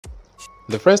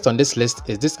The first on this list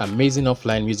is this amazing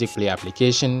offline music player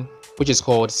application which is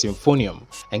called Symphonium.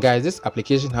 And guys, this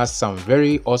application has some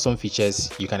very awesome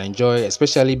features you can enjoy,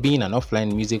 especially being an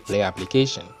offline music player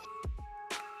application.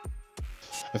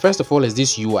 And first of all is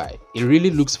this UI. It really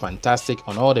looks fantastic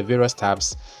on all the various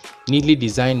tabs, neatly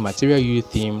designed Material UI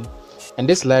theme, and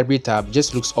this library tab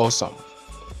just looks awesome.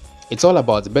 It's all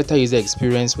about better user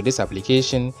experience with this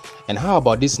application. And how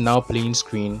about this now playing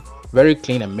screen, very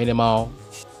clean and minimal,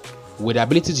 with the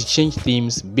ability to change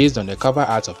themes based on the cover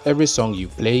art of every song you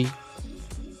play.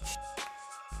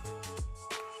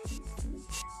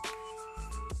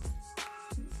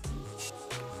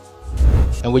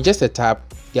 And with just a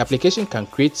tap, the application can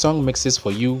create song mixes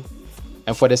for you.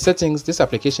 And for the settings, this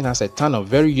application has a ton of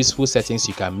very useful settings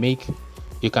you can make.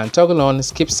 You can toggle on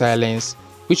skip silence,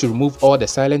 which will remove all the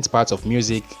silent parts of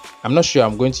music. I'm not sure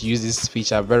I'm going to use this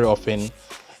feature very often.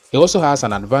 It also has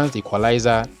an advanced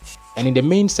equalizer, and in the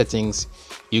main settings,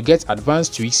 you get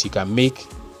advanced tweaks you can make.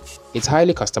 It's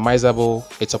highly customizable.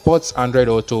 It supports Android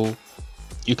Auto.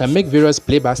 You can make various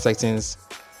playback settings.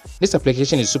 This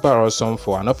application is super awesome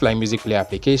for an offline music player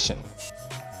application.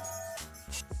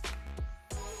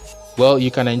 Well,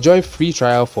 you can enjoy free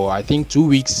trial for I think 2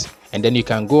 weeks, and then you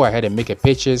can go ahead and make a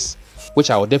purchase, which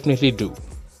I will definitely do.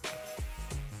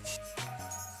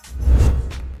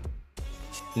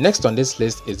 Next on this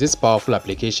list is this powerful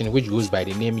application which goes by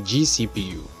the name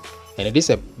GCPU, and it is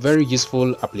a very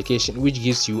useful application which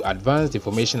gives you advanced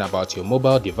information about your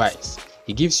mobile device.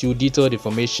 It gives you detailed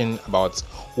information about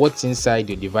what's inside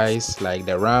your device, like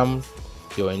the RAM,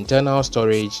 your internal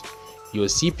storage, your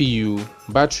CPU,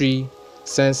 battery,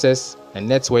 sensors, and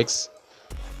networks.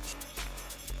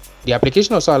 The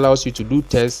application also allows you to do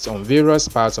tests on various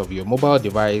parts of your mobile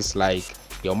device, like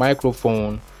your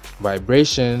microphone,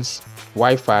 vibrations,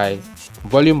 Wi-Fi,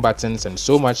 volume buttons, and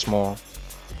so much more.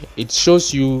 It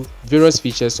shows you various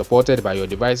features supported by your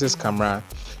device's camera.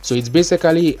 So it's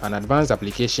basically an advanced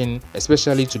application,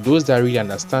 especially to those that really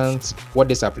understand what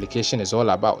this application is all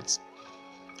about.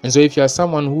 And so if you are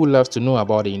someone who loves to know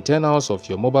about the internals of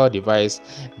your mobile device,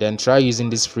 then try using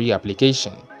this free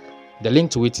application. The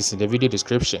link to it is in the video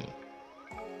description.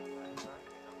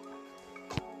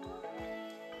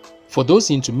 For those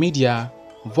into media,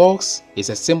 Vox is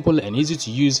a simple and easy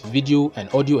to use video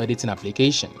and audio editing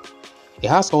application. It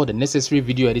has all the necessary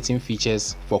video editing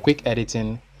features for quick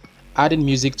editing, adding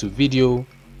music to video,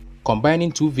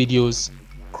 combining two videos,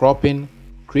 cropping,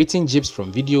 creating GIFs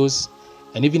from videos,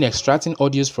 and even extracting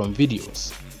audios from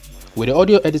videos. With the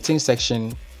audio editing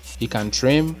section, you can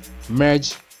trim,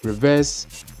 merge,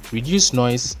 reverse, reduce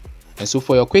noise, and so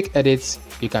for your quick edits,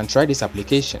 you can try this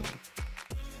application.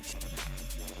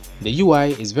 The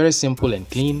UI is very simple and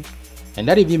clean, and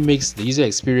that even makes the user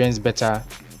experience better.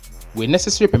 With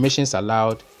necessary permissions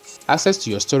allowed, access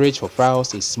to your storage for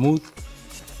files is smooth.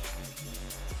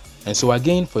 And so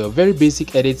again, for your very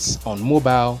basic edits on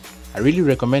mobile, I really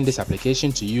recommend this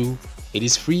application to you. It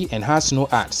is free and has no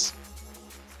ads.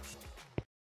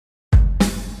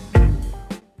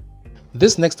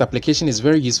 This next application is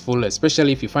very useful,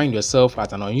 especially if you find yourself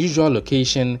at an unusual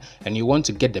location and you want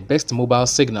to get the best mobile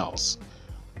signals.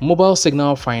 Mobile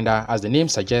Signal Finder, as the name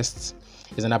suggests,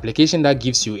 is an application that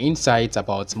gives you insights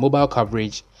about mobile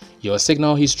coverage, your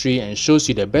signal history, and shows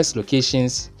you the best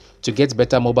locations to get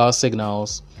better mobile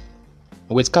signals.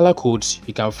 With color codes,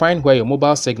 you can find where your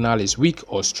mobile signal is weak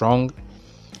or strong.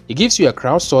 It gives you a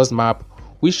crowdsourced map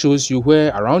which shows you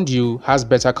where around you has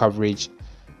better coverage.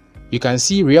 You can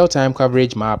see real-time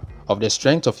coverage map of the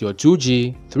strength of your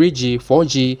 2G, 3G,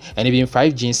 4G, and even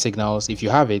 5G signals if you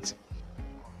have it.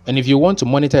 And if you want to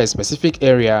monitor a specific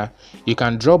area, you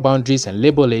can draw boundaries and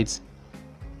label it.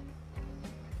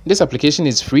 This application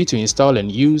is free to install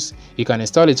and use. You can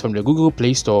install it from the Google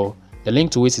Play Store. The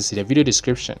link to it is in the video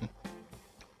description.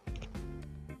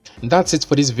 That's it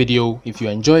for this video. If you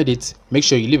enjoyed it, make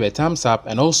sure you leave a thumbs up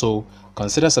and also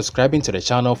consider subscribing to the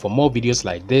channel for more videos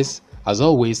like this. As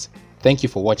always, thank you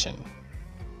for watching.